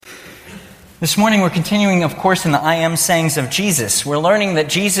This morning we're continuing, of course, in the I am sayings of Jesus. We're learning that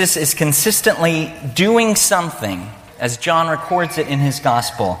Jesus is consistently doing something, as John records it in his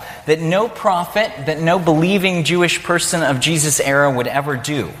gospel, that no prophet, that no believing Jewish person of Jesus' era would ever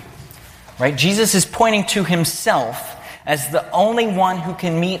do. Right? Jesus is pointing to himself as the only one who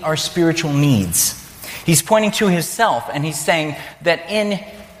can meet our spiritual needs. He's pointing to himself, and he's saying that in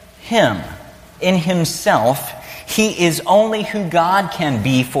him, in himself, he is only who God can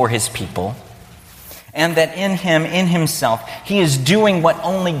be for his people, and that in him, in himself, he is doing what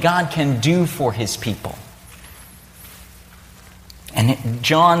only God can do for his people. And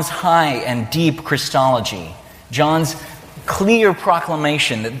John's high and deep Christology, John's clear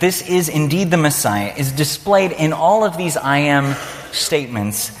proclamation that this is indeed the Messiah, is displayed in all of these I am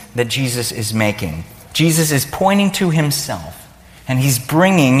statements that Jesus is making. Jesus is pointing to himself, and he's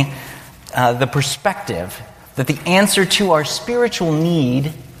bringing the perspective that the answer to our spiritual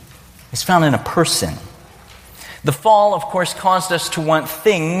need is found in a person. The fall, of course, caused us to want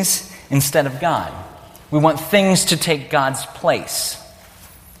things instead of God. We want things to take God's place.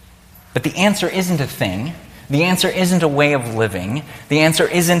 But the answer isn't a thing. The answer isn't a way of living. The answer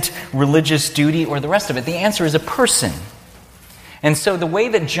isn't religious duty or the rest of it. The answer is a person. And so the way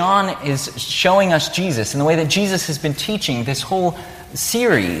that John is showing us Jesus, and the way that Jesus has been teaching this whole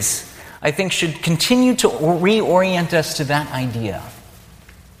series, I think should continue to reorient us to that idea.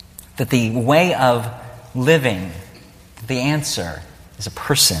 That the way of living, the answer, is a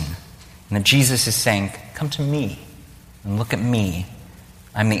person. And that Jesus is saying, come to me and look at me.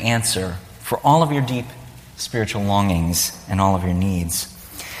 I'm the answer for all of your deep spiritual longings and all of your needs.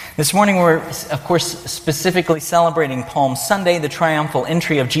 This morning we're, of course, specifically celebrating Palm Sunday, the triumphal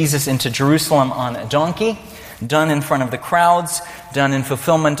entry of Jesus into Jerusalem on a donkey, done in front of the crowds, done in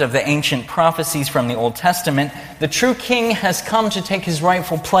fulfillment of the ancient prophecies from the Old Testament. The true king has come to take his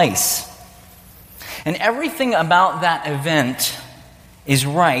rightful place. And everything about that event is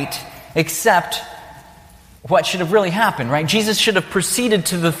right, except what should have really happened, right? Jesus should have proceeded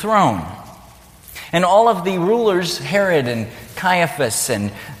to the throne. And all of the rulers, Herod and Caiaphas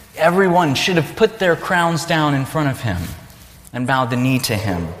and everyone, should have put their crowns down in front of him and bowed the knee to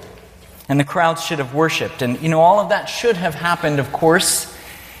him. And the crowds should have worshipped. And, all of that should have happened, of course.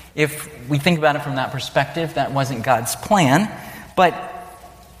 If we think about it from that perspective, that wasn't God's plan. But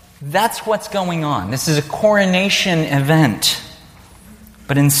that's what's going on. This is a coronation event.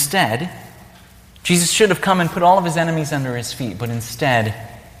 But instead, Jesus should have come and put all of his enemies under his feet. But instead,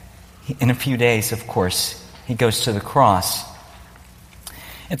 in a few days, of course, he goes to the cross.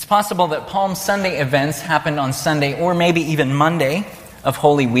 It's possible that Palm Sunday events happened on Sunday or maybe even Monday of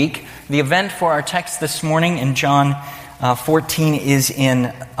Holy Week. The event for our text this morning in John 14 is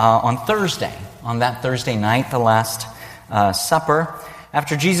on Thursday, on that Thursday night, the Last Supper,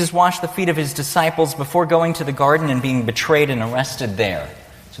 after Jesus washed the feet of his disciples before going to the garden and being betrayed and arrested there.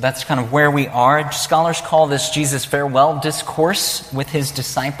 So that's kind of where we are. Scholars call this Jesus' farewell discourse with his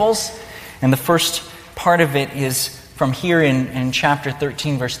disciples. And the first part of it is from here in chapter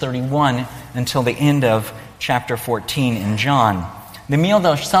 13, verse 31, until the end of chapter 14 in John. The meal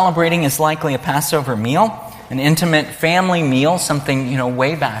they're celebrating is likely a Passover meal, an intimate family meal, something,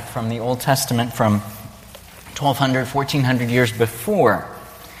 way back from the Old Testament, from 1,200, 1,400 years before.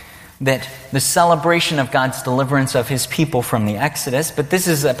 That the celebration of God's deliverance of his people from the Exodus. But this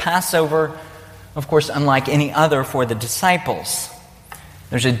is a Passover, of course, unlike any other for the disciples.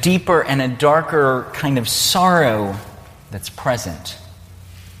 There's a deeper and a darker kind of sorrow that's present.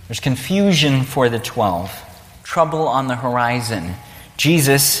 There's confusion for the 12, trouble on the horizon.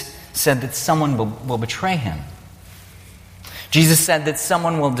 Jesus said that someone will betray him. Jesus said that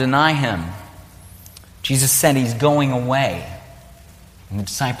someone will deny him. Jesus said he's going away. And the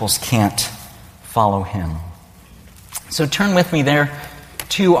disciples can't follow him. So turn with me there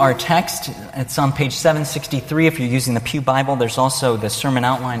to our text. It's on page 763 if you're using the Pew Bible. There's also the sermon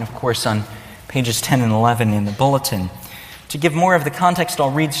outline, of course, on pages 10 and 11 in the bulletin. To give more of the context, I'll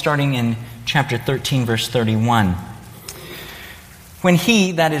read starting in chapter 13, verse 31. When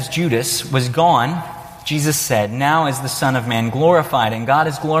he, that is Judas, was gone, Jesus said, "Now is the Son of Man glorified, and God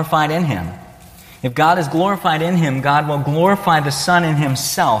is glorified in him. If God is glorified in him, God will glorify the Son in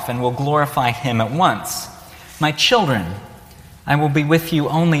himself and will glorify him at once. My children, I will be with you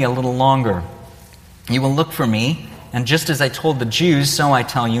only a little longer. You will look for me, and just as I told the Jews, so I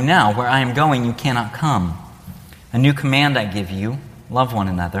tell you now, where I am going, you cannot come. A new command I give you, love one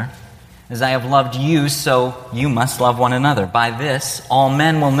another. As I have loved you, so you must love one another. By this, all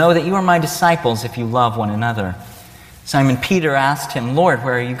men will know that you are my disciples if you love one another." Simon Peter asked him, "Lord,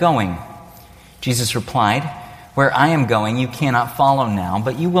 where are you going?" Jesus replied, Where I am going, you cannot follow now,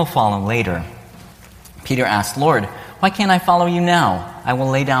 but you will follow later." Peter asked, "Lord, why can't I follow you now? I will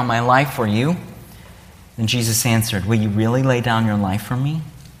lay down my life for you." Then Jesus answered, "Will you really lay down your life for me?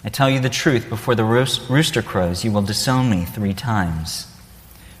 I tell you the truth, before the rooster crows, you will disown me 3 times.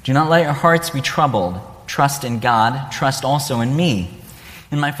 Do not let your hearts be troubled. Trust in God, trust also in me.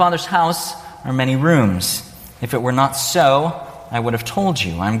 In my Father's house are many rooms. If it were not so, I would have told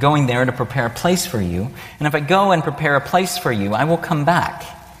you. I am going there to prepare a place for you. And if I go and prepare a place for you, I will come back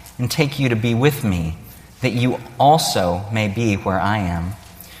and take you to be with me, that you also may be where I am.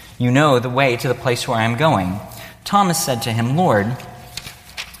 You know the way to the place where I am going." Thomas said to him, "Lord,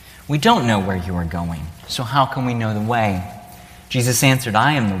 we don't know where you are going, so how can we know the way?" Jesus answered,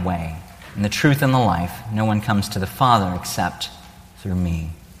 "I am the way, and the truth, and the life. No one comes to the Father except through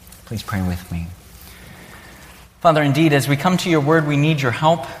me." Please pray with me. Father, indeed, as we come to your word, we need your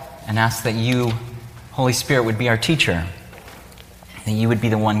help and ask that you, Holy Spirit, would be our teacher, that you would be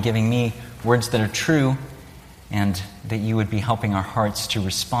the one giving me words that are true, and that you would be helping our hearts to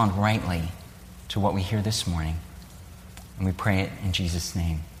respond rightly to what we hear this morning. And we pray it in Jesus'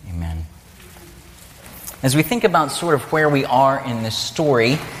 name. Amen. As we think about sort of where we are in this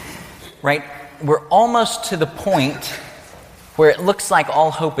story, right, we're almost to the point where it looks like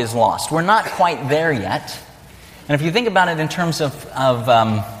all hope is lost. We're not quite there yet. And if you think about it in terms of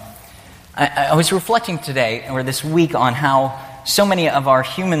I was reflecting today, or this week, on how so many of our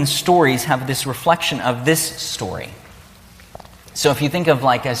human stories have this reflection of this story. So if you think of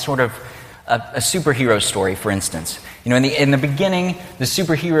like a sort of a superhero story, for instance, in the beginning, the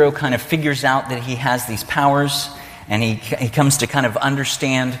superhero kind of figures out that he has these powers, and he comes to kind of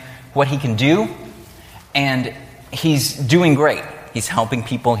understand what he can do, and he's doing great. He's helping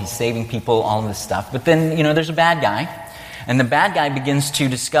people, he's saving people, all of this stuff. But then, there's a bad guy, and the bad guy begins to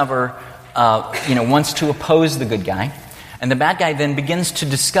discover, wants to oppose the good guy. And the bad guy then begins to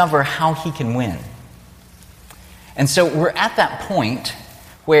discover how he can win. And so we're at that point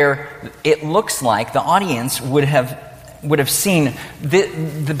where it looks like the audience would have seen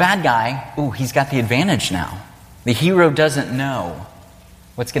the bad guy, he's got the advantage now. The hero doesn't know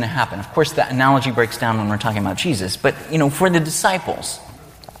what's going to happen. Of course, that analogy breaks down when we're talking about Jesus. But, for the disciples,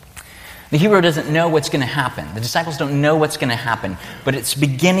 the hero doesn't know what's going to happen. The disciples don't know what's going to happen. But it's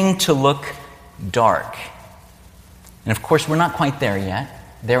beginning to look dark. And of course, we're not quite there yet.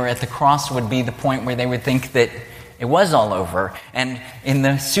 There at the cross would be the point where they would think that it was all over. And in the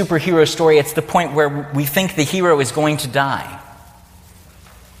superhero story, it's the point where we think the hero is going to die.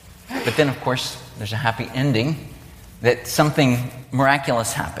 But then, of course, there's a happy ending, that something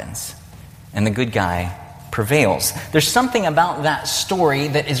miraculous happens, and the good guy prevails. There's something about that story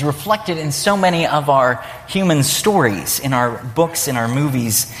that is reflected in so many of our human stories, in our books, in our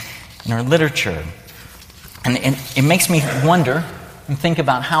movies, in our literature. And it makes me wonder and think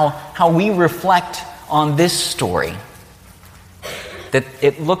about how we reflect on this story, that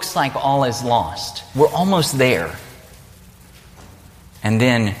it looks like all is lost. We're almost there. And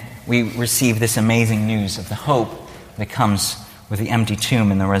then we receive this amazing news of the hope that comes with the empty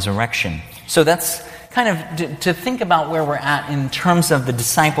tomb and the resurrection. So that's kind of to think about where we're at in terms of the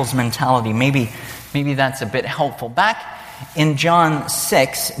disciples' mentality. Maybe that's a bit helpful. Back in John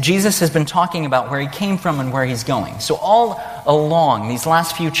 6, Jesus has been talking about where he came from and where he's going. So all along these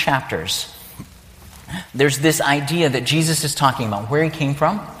last few chapters, there's this idea that Jesus is talking about where he came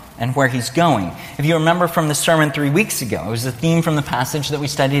from and where he's going. If you remember from the sermon 3 weeks ago, it was the theme from the passage that we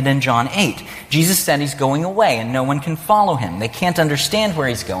studied in John 8. Jesus said he's going away and no one can follow him. They can't understand where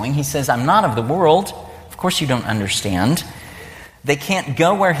he's going. He says, "I'm not of the world." Of course you don't understand. They can't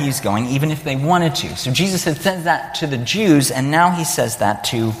go where he's going, even if they wanted to. So Jesus had said that to the Jews, and now he says that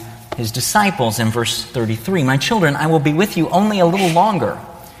to his disciples in verse 33. "My children, I will be with you only a little longer.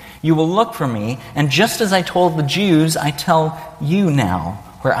 You will look for me, and just as I told the Jews, I tell you now,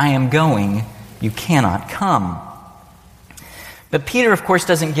 where I am going, you cannot come." But Peter, of course,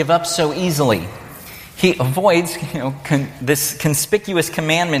 doesn't give up so easily. He avoids this conspicuous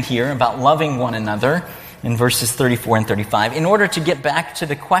commandment here about loving one another in verses 34 and 35, in order to get back to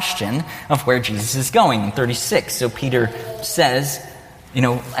the question of where Jesus is going in 36. So Peter says,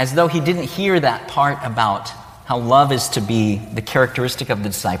 as though he didn't hear that part about how love is to be the characteristic of the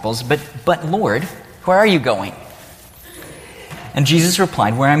disciples, but Lord, where are you going? And Jesus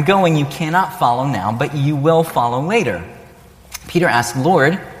replied, "Where I'm going you cannot follow now, but you will follow later." Peter asked,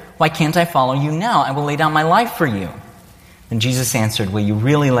 "Lord, why can't I follow you now? I will lay down my life for you." Then Jesus answered, "Will you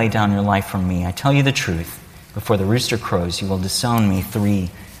really lay down your life for me? I tell you the truth, before the rooster crows, you will disown me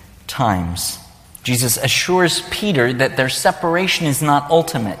 3 times. Jesus assures Peter that their separation is not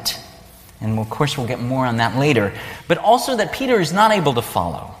ultimate. And of course, we'll get more on that later. But also that Peter is not able to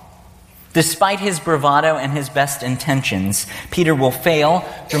follow. Despite his bravado and his best intentions, Peter will fail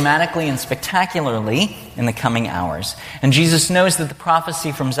dramatically and spectacularly in the coming hours. And Jesus knows that the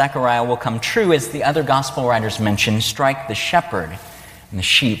prophecy from Zechariah will come true, as the other gospel writers mention, strike the shepherd, and the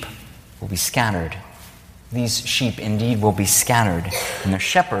sheep will be scattered. These sheep indeed will be scattered, and their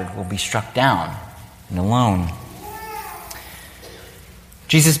shepherd will be struck down and alone.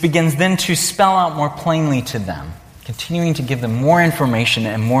 Jesus begins then to spell out more plainly to them, continuing to give them more information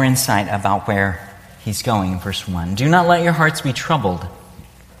and more insight about where he's going. Verse 1, "Do not let your hearts be troubled.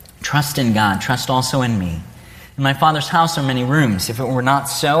 Trust in God. Trust also in me. In my Father's house are many rooms. If it were not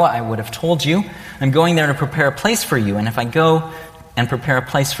so, I would have told you. I'm going there to prepare a place for you. And if I go and prepare a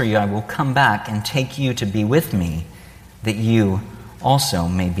place for you, I will come back and take you to be with me, that you also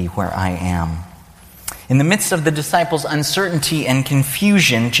may be where I am." In the midst of the disciples' uncertainty and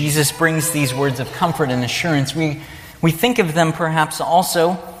confusion, Jesus brings these words of comfort and assurance. We think of them perhaps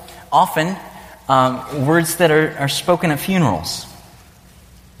also often words that are spoken at funerals.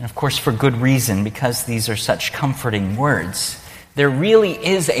 And of course for good reason, because these are such comforting words. There really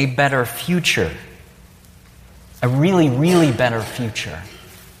is a better future. A really, really better future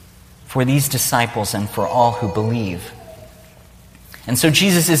for these disciples and for all who believe. And so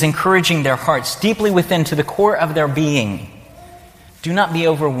Jesus is encouraging their hearts deeply within, to the core of their being. Do not be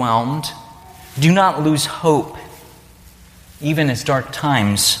overwhelmed. Do not lose hope, even as dark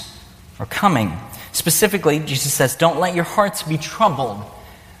times are coming. Specifically, Jesus says, don't let your hearts be troubled.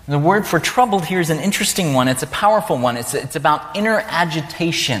 The word for troubled here is an interesting one. It's a powerful one. It's about inner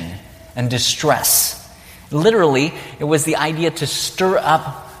agitation and distress. Literally, it was the idea to stir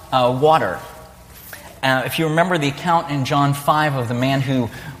up water. If you remember the account in John 5 of the man who,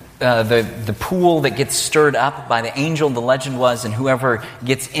 the pool that gets stirred up by the angel, the legend was, and whoever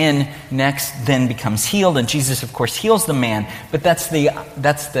gets in next then becomes healed. And Jesus, of course, heals the man. But that's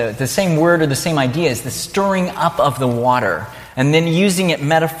the same word or the same idea as the stirring up of the water. And then using it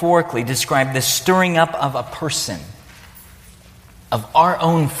metaphorically, describe the stirring up of a person, of our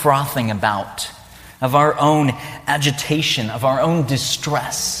own frothing about, of our own agitation, of our own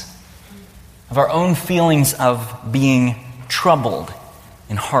distress, of our own feelings of being troubled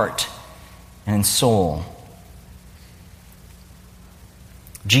in heart and in soul.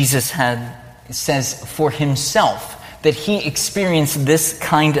 Jesus says for himself that he experienced this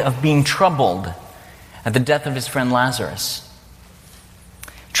kind of being troubled at the death of his friend Lazarus.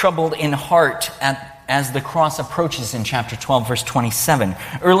 Troubled in heart as the cross approaches in chapter 12, verse 27.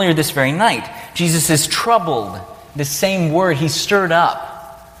 Earlier this very night, Jesus is troubled, the same word, he's stirred up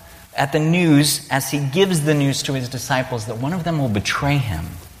at the news as he gives the news to his disciples that one of them will betray him.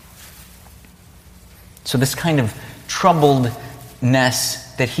 So this kind of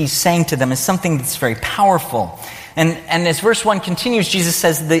troubledness that he's saying to them is something that's very powerful. And as verse 1 continues, Jesus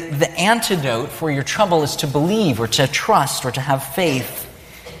says the antidote for your trouble is to believe or to trust or to have faith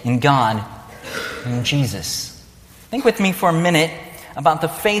in God and in Jesus. Think with me for a minute about the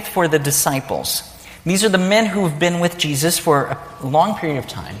faith for the disciples. These are the men who have been with Jesus for a long period of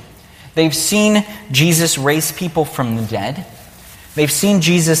time. They've seen Jesus raise people from the dead. They've seen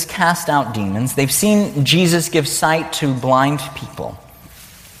Jesus cast out demons. They've seen Jesus give sight to blind people.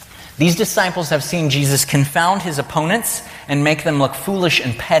 These disciples have seen Jesus confound his opponents and make them look foolish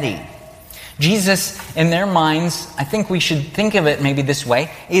and petty. Jesus, in their minds, I think we should think of it maybe this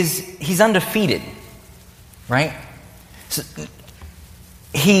way, is he's undefeated, right? So,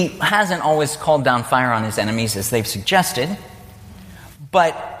 he hasn't always called down fire on his enemies as they've suggested,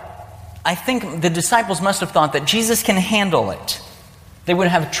 but I think the disciples must have thought that Jesus can handle it. They would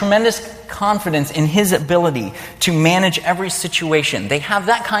have tremendous confidence in his ability to manage every situation. They have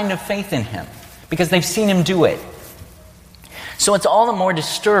that kind of faith in him because they've seen him do it. So it's all the more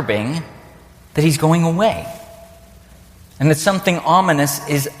disturbing that he's going away. And that something ominous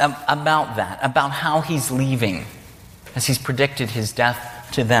is about that, about how he's leaving, as he's predicted his death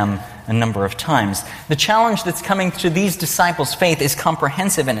to them a number of times. The challenge that's coming to these disciples' faith is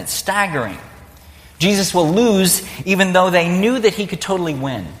comprehensive and it's staggering. Jesus will lose even though they knew that he could totally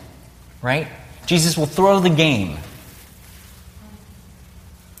win, right? Jesus will throw the game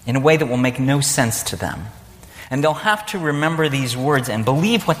in a way that will make no sense to them. And they'll have to remember these words and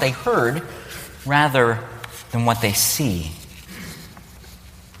believe what they heard rather than what they see.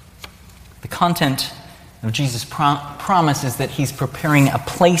 The content of Jesus' promise is that he's preparing a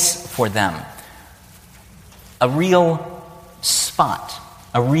place for them, a real spot,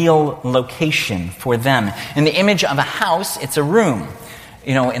 a real location for them. In the image of a house, it's a room.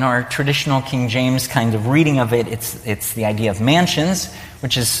 in our traditional King James kind of reading of it, it's the idea of mansions,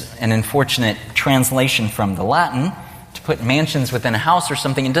 which is an unfortunate translation from the Latin. To put mansions within a house or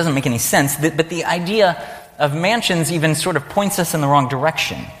something, it doesn't make any sense. But the idea of mansions even sort of points us in the wrong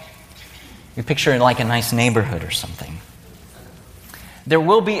direction. We picture it like a nice neighborhood or something. There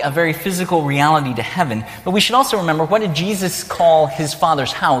will be a very physical reality to heaven, but we should also remember, what did Jesus call his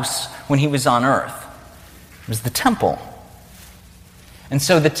Father's house when he was on earth? It was the temple. And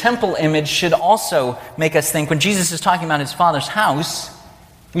so the temple image should also make us think, when Jesus is talking about his Father's house,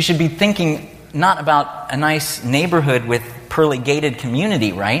 we should be thinking not about a nice neighborhood with pearly gated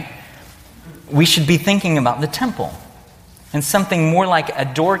community, right? We should be thinking about the temple and something more like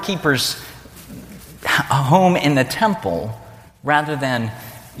a doorkeeper's home in the temple rather than,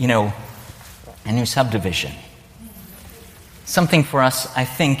 a new subdivision. Something for us, I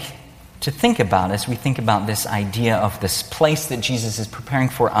think, to think about as we think about this idea of this place that Jesus is preparing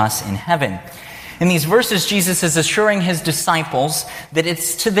for us in heaven. In these verses, Jesus is assuring his disciples that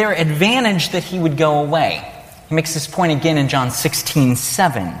it's to their advantage that he would go away. He makes this point again in John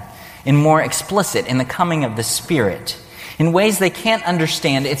 16:7, in more explicit, in the coming of the Spirit. In ways they can't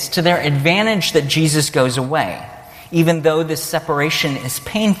understand, it's to their advantage that Jesus goes away, even though this separation is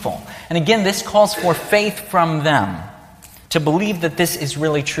painful. And again, this calls for faith from them, to believe that this is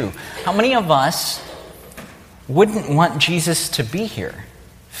really true. How many of us wouldn't want Jesus to be here,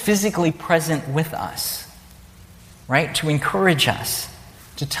 physically present with us, right? To encourage us,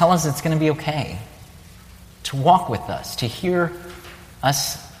 to tell us it's going to be okay, to walk with us, to hear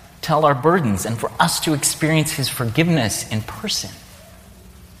us tell our burdens, and for us to experience his forgiveness in person.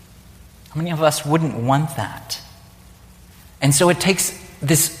 How many of us wouldn't want that? And so it takes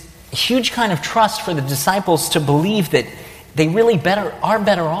this huge kind of trust for the disciples to believe that they really are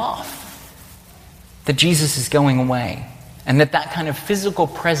better off, that Jesus is going away, and that kind of physical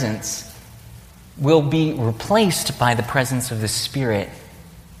presence will be replaced by the presence of the Spirit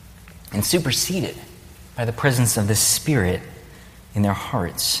and superseded by the presence of the Spirit in their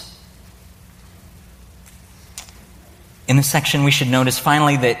hearts. In this section, we should notice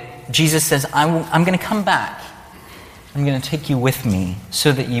finally that Jesus says, I'm going to come back. I'm going to take you with me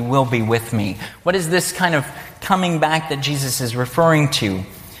so that you will be with me. What is this kind of coming back that Jesus is referring to?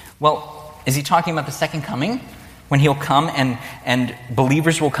 Well, is he talking about the second coming? When he'll come and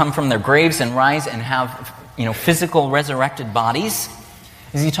believers will come from their graves and rise and have, physical resurrected bodies?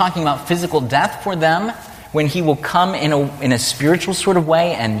 Is he talking about physical death for them when he will come in a spiritual sort of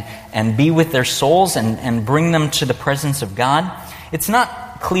way and be with their souls and bring them to the presence of God? It's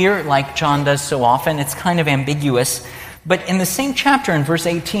not clear like John does so often. It's kind of ambiguous. But in the same chapter, in verse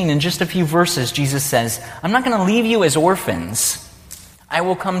 18, in just a few verses, Jesus says, I'm not going to leave you as orphans. I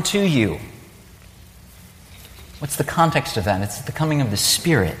will come to you. What's the context of that? It's the coming of the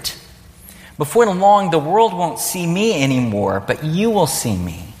Spirit. Before long, the world won't see me anymore, but you will see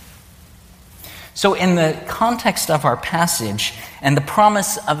me. So in the context of our passage and the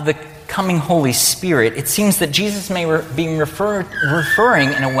promise of the coming Holy Spirit, it seems that Jesus may be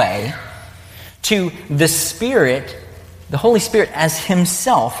referring in a way to the Spirit, the Holy Spirit as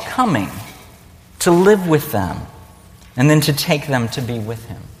himself coming to live with them and then to take them to be with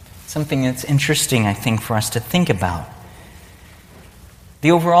him. Something that's interesting, I think, for us to think about.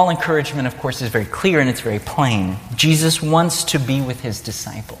 The overall encouragement, of course, is very clear and it's very plain. Jesus wants to be with his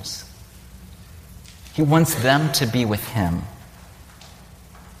disciples. He wants them to be with him.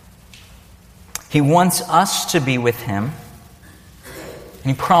 He wants us to be with him, and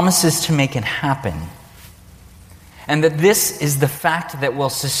he promises to make it happen. And that this is the fact that will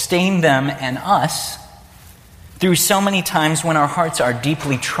sustain them and us through so many times when our hearts are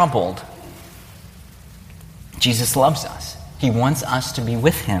deeply troubled. Jesus loves us. He wants us to be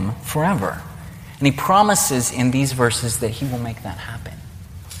with him forever. And he promises in these verses that he will make that happen.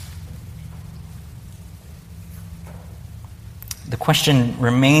 The question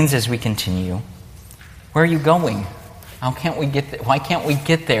remains as we continue, where are you going? How can't we get there? Why can't we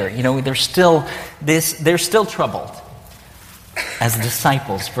get there? They're still troubled as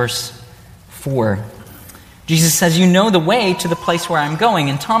disciples. Verse 4. Jesus says, you know the way to the place where I'm going.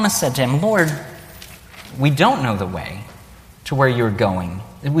 And Thomas said to him, Lord, we don't know the way to where you're going.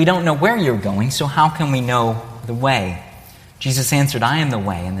 We don't know where you're going, so how can we know the way? Jesus answered, I am the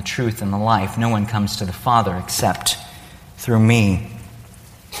way and the truth and the life. No one comes to the Father except through me.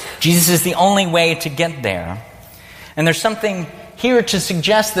 Jesus is the only way to get there. And there's something here to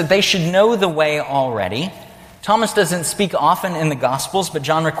suggest that they should know the way already. Thomas doesn't speak often in the Gospels, but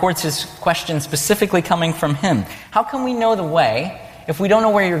John records his question specifically coming from him. How can we know the way if we don't know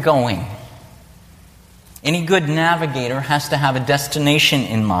where you're going? Any good navigator has to have a destination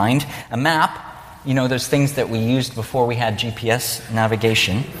in mind. A map, those things that we used before we had GPS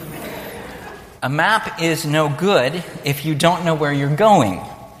navigation. A map is no good if you don't know where you're going.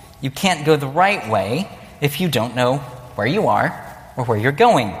 You can't go the right way if you don't know where you are or where you're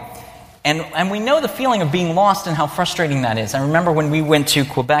going. And we know the feeling of being lost and how frustrating that is. I remember when we went to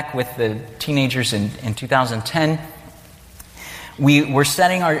Quebec with the teenagers in 2010, we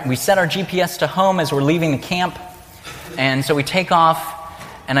set our GPS to home as we're leaving the camp, and so we take off,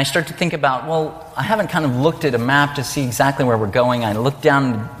 and I start to think about, I haven't kind of looked at a map to see exactly where we're going. I look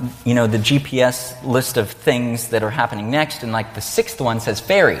down, the GPS list of things that are happening next, and like the sixth one says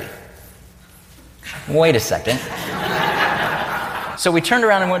ferry. Wait a second. So we turned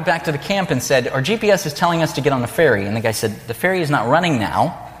around and went back to the camp and said, our GPS is telling us to get on the ferry. And the guy said, the ferry is not running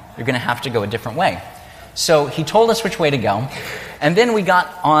now. You're going to have to go a different way. So he told us which way to go. And then we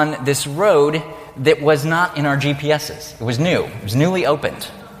got on this road that was not in our GPSs. It was new. It was newly opened.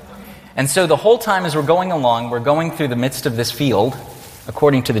 And so the whole time as we're going along, we're going through the midst of this field,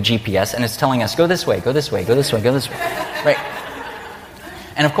 according to the GPS, and it's telling us, go this way, go this way, go this way, go this way. Right?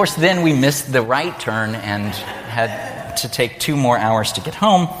 And of course, then we missed the right turn and had to take 2 more hours to get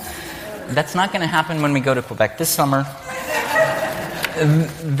home. That's not going to happen when we go to Quebec this summer.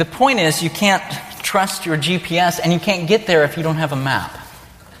 The point is, you can't trust your GPS, and you can't get there if you don't have a map.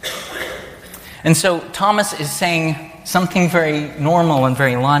 And so Thomas is saying something very normal and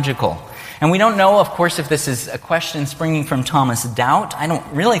very logical. And we don't know, of course, if this is a question springing from Thomas' doubt. I don't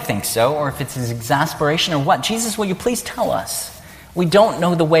really think so, or if it's his exasperation or what. Jesus, will you please tell us? We don't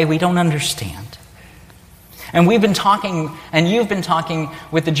know the way, we don't understand. And we've been talking, and you've been talking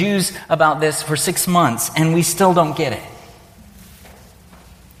with the Jews about this for 6 months, and we still don't get it.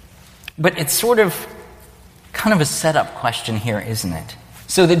 But it's sort of kind of a setup question here, isn't it?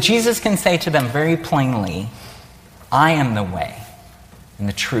 So that Jesus can say to them very plainly, I am the way and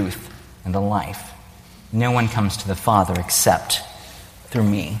the truth and the life. No one comes to the Father except through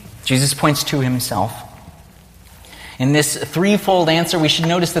me. Jesus points to himself. In this threefold answer, we should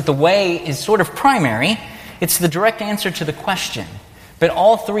notice that the way is sort of primary. It's the direct answer to the question. But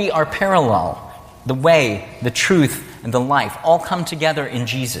all three are parallel. The way, the truth, and the life all come together in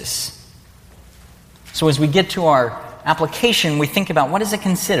Jesus. So as we get to our application, we think about what does it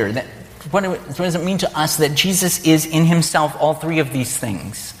consider? What does it mean to us that Jesus is in himself all three of these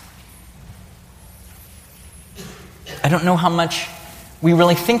things? I don't know how much we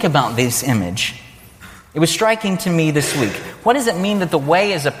really think about this image. It was striking to me this week. What does it mean that the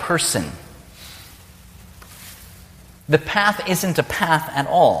way is a person? The path isn't a path at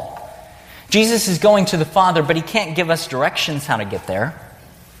all. Jesus is going to the Father, but he can't give us directions how to get there.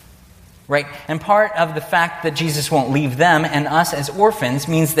 Right? And part of the fact that Jesus won't leave them and us as orphans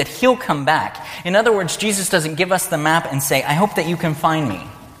means that he'll come back. In other words, Jesus doesn't give us the map and say, I hope that you can find me.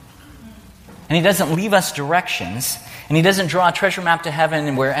 And he doesn't leave us directions. And he doesn't draw a treasure map to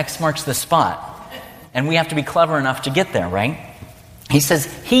heaven where X marks the spot. And we have to be clever enough to get there, right? He says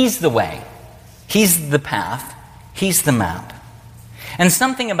he's the way. He's the path. He's the map. And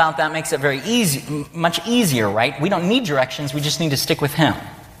something about that makes it very easy, much easier, right? We don't need directions. We just need to stick with him.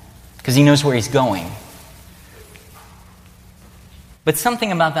 Because he knows where he's going. But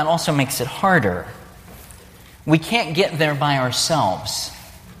something about that also makes it harder. We can't get there by ourselves.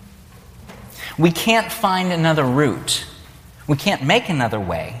 We can't find another route. We can't make another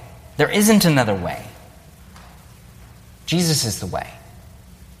way. There isn't another way. Jesus is the way.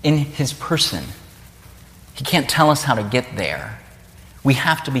 In his person. He can't tell us how to get there. We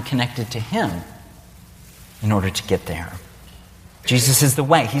have to be connected to him in order to get there. Jesus is the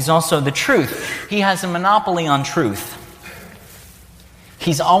way. He's also the truth. He has a monopoly on truth.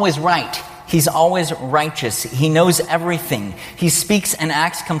 He's always right. He's always righteous. He knows everything. He speaks and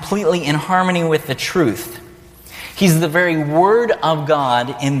acts completely in harmony with the truth. He's the very Word of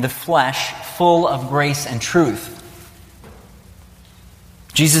God in the flesh, full of grace and truth.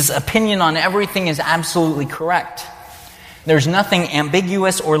 Jesus' opinion on everything is absolutely correct. There's nothing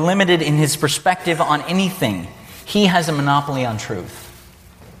ambiguous or limited in his perspective on anything. He has a monopoly on truth.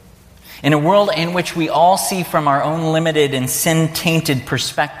 In a world in which we all see from our own limited and sin-tainted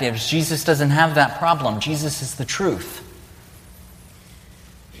perspectives, Jesus doesn't have that problem. Jesus is the truth.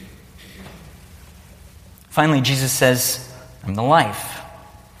 Finally, Jesus says, I'm the life.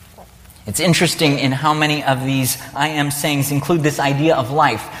 It's interesting in how many of these I am sayings include this idea of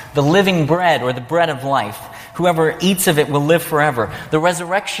life. The living bread or the bread of life. Whoever eats of it will live forever. The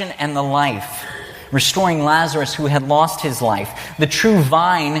resurrection and the life. Restoring Lazarus who had lost his life. The true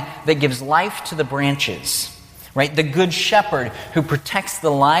vine that gives life to the branches. right? The good shepherd who protects the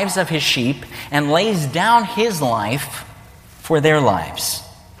lives of his sheep and lays down his life for their lives.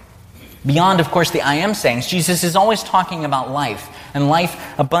 Beyond, of course, the I am sayings, Jesus is always talking about life and life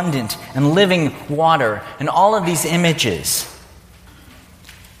abundant and living water, and all of these images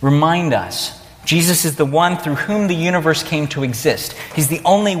remind us Jesus is the one through whom the universe came to exist. He's the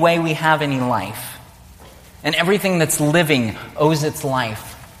only way we have any life. And everything that's living owes its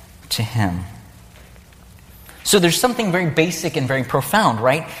life to him. So there's something very basic and very profound,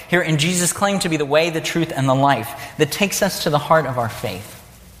 right? Here in Jesus' claim to be the way, the truth, and the life that takes us to the heart of our faith.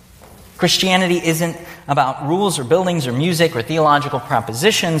 Christianity isn't about rules or buildings or music or theological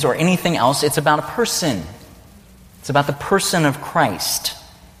propositions or anything else. It's about a person. It's about the person of Christ.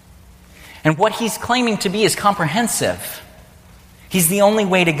 And what he's claiming to be is comprehensive. He's the only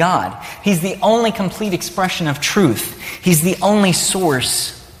way to God. He's the only complete expression of truth. He's the only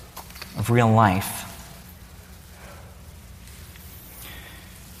source of real life.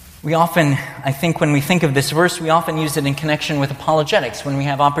 We often, I think when we think of this verse, we often use it in connection with apologetics, when we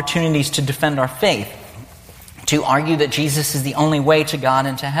have opportunities to defend our faith, to argue that Jesus is the only way to God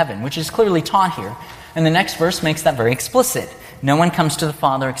and to heaven, which is clearly taught here. And the next verse makes that very explicit. No one comes to the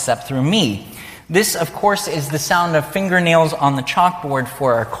Father except through me. This, of course, is the sound of fingernails on the chalkboard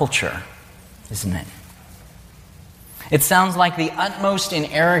for our culture, isn't it? It sounds like the utmost in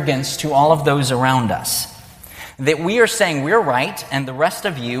arrogance to all of those around us. That we are saying we're right, and the rest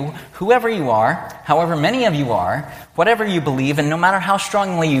of you, whoever you are, however many of you are, whatever you believe, and no matter how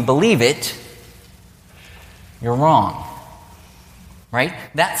strongly you believe it, you're wrong. Right?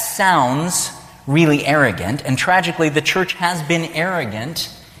 That sounds really arrogant, and tragically the church has been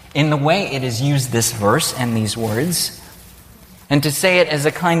arrogant in the way it has used this verse and these words, and to say it as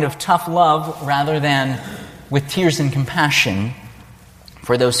a kind of tough love rather than with tears and compassion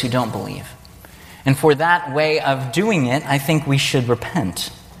for those who don't believe. And for that way of doing it, I think we should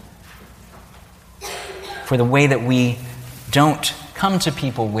repent. For the way that we don't come to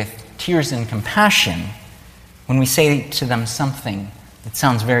people with tears and compassion when we say to them something that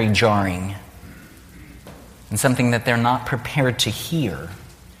sounds very jarring and something that they're not prepared to hear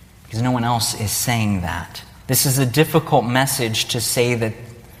because no one else is saying that. This is a difficult message to say that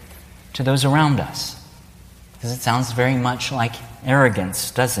to those around us because it sounds very much like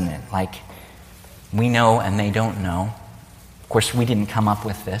arrogance, doesn't it? Like we know and they don't know. Of course, we didn't come up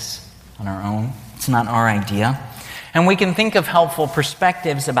with this on our own. It's not our idea. And we can think of helpful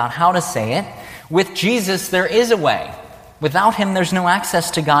perspectives about how to say it. With Jesus, there is a way. Without him, there's no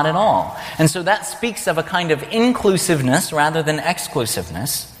access to God at all. And so that speaks of a kind of inclusiveness rather than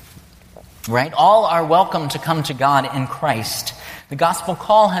exclusiveness. Right? All are welcome to come to God in Christ. The gospel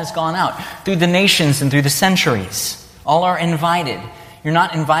call has gone out through the nations and through the centuries. All are invited. You're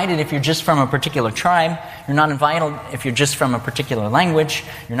not invited if you're just from a particular tribe. You're not invited if you're just from a particular language.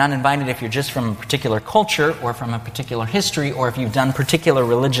 You're not invited if you're just from a particular culture or from a particular history or if you've done particular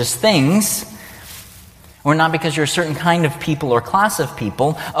religious things. Or not because you're a certain kind of people or class of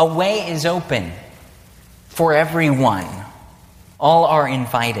people. A way is open for everyone. All are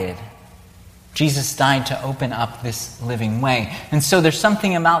invited. Jesus died to open up this living way. And so there's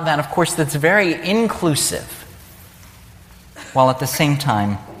something about that, of course, that's very inclusive, while at the same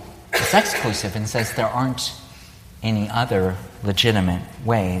time it's exclusive and says there aren't any other legitimate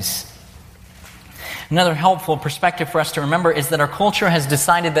ways. Another helpful perspective for us to remember is that our culture has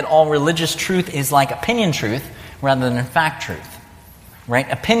decided that all religious truth is like opinion truth rather than fact truth.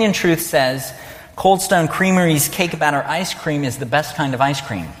 Right? Opinion truth says Cold Stone Creamery's cake batter ice cream is the best kind of ice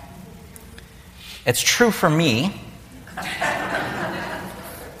cream. It's true for me.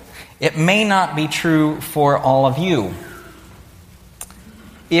 It may not be true for all of you.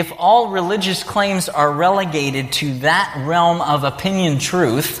 If all religious claims are relegated to that realm of opinion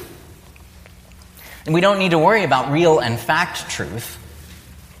truth, then we don't need to worry about real and fact truth,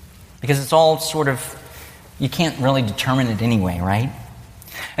 because it's all sort of, you can't really determine it anyway, right?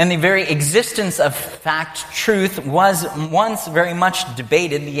 And the very existence of fact truth was once very much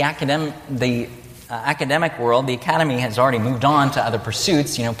debated. The academic world, the academy has already moved on to other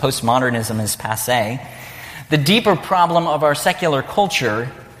pursuits. Postmodernism is passé. The deeper problem of our secular culture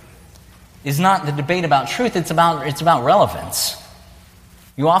is not the debate about truth, it's about relevance.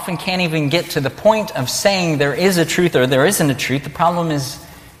 You often can't even get to the point of saying there is a truth or there isn't a truth. The problem is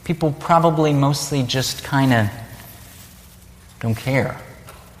people probably mostly just kind of don't care.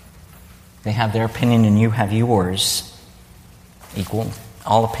 They have their opinion and you have yours.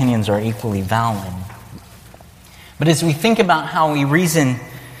 All opinions are equally valid. But as we think about how we reason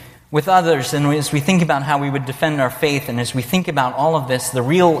with others, and as we think about how we would defend our faith, and as we think about all of this, the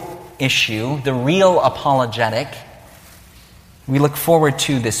real issue, the real apologetic, we look forward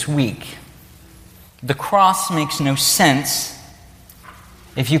to this week. The cross makes no sense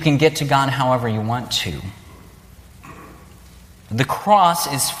if you can get to God however you want to. The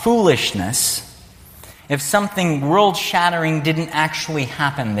cross is foolishness if something world-shattering didn't actually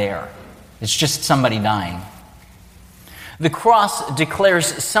happen there. It's just somebody dying. The cross declares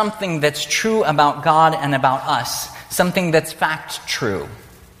something that's true about God and about us, something that's fact true.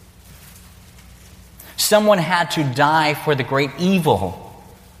 Someone had to die for the great evil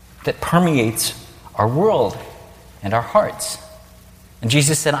that permeates our world and our hearts. And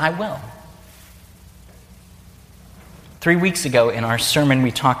Jesus said, I will. 3 weeks ago in our sermon,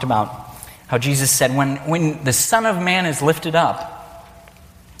 we talked about how Jesus said, when the Son of Man is lifted up,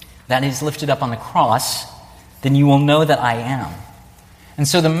 that is lifted up on the cross, then you will know that I am. And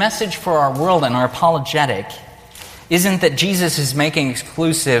so the message for our world and our apologetic isn't that Jesus is making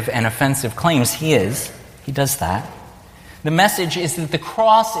exclusive and offensive claims. He is. He does that. The message is that the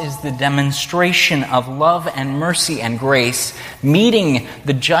cross is the demonstration of love and mercy and grace, meeting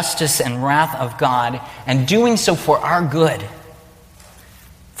the justice and wrath of God, and doing so for our good,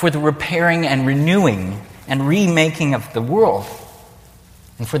 for the repairing and renewing and remaking of the world,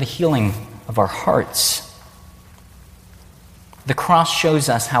 and for the healing of our hearts. The cross shows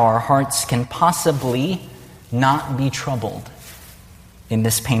us how our hearts can possibly not be troubled in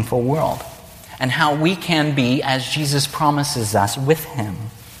this painful world, and how we can be, as Jesus promises us, with Him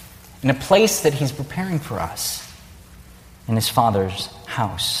in a place that He's preparing for us in His Father's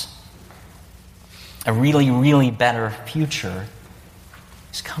house. A really, really better future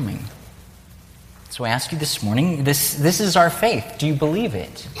is coming. So I ask you this morning, this is our faith. Do you believe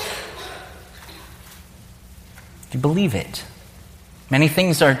it? Do you believe it? Many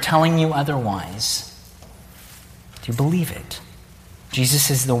things are telling you otherwise. Do you believe it? Jesus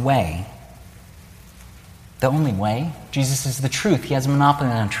is the way. The only way. Jesus is the truth. He has a monopoly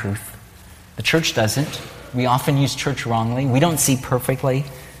on truth. The church doesn't. We often use church wrongly. We don't see perfectly.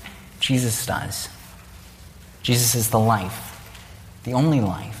 Jesus does. Jesus is the life. The only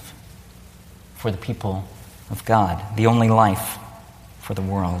life for the people of God. The only life for the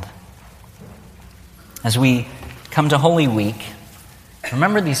world. As we come to Holy Week,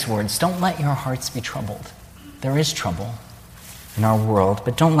 remember these words. Don't let your hearts be troubled. There is trouble in our world,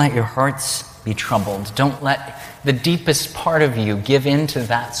 but don't let your hearts be troubled. Don't let the deepest part of you give in to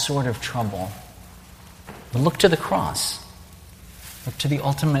that sort of trouble. But look to the cross. Look to the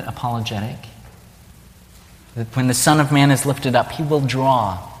ultimate apologetic. That when the Son of Man is lifted up, He will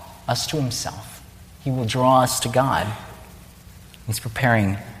draw us to Himself. He will draw us to God. He's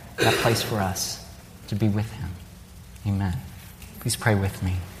preparing that place for us to be with Him. Amen. Please pray with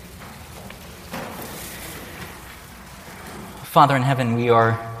me. Father in heaven, we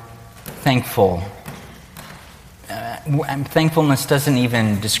are thankful. Thankfulness doesn't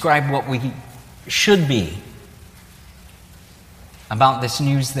even describe what we should be about this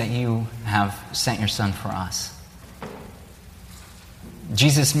news that you have sent your Son for us.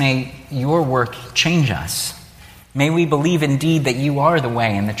 Jesus, may your work change us. May we believe indeed that you are the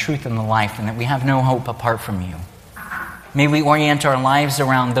way and the truth and the life, and that we have no hope apart from you. May we orient our lives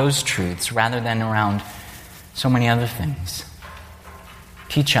around those truths rather than around so many other things.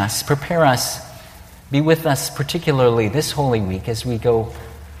 Teach us, prepare us, be with us particularly this Holy Week as we go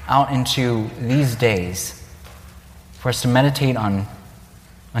out into these days for us to meditate on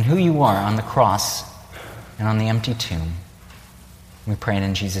who you are on the cross and on the empty tomb. We pray it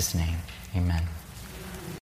in Jesus' name. Amen.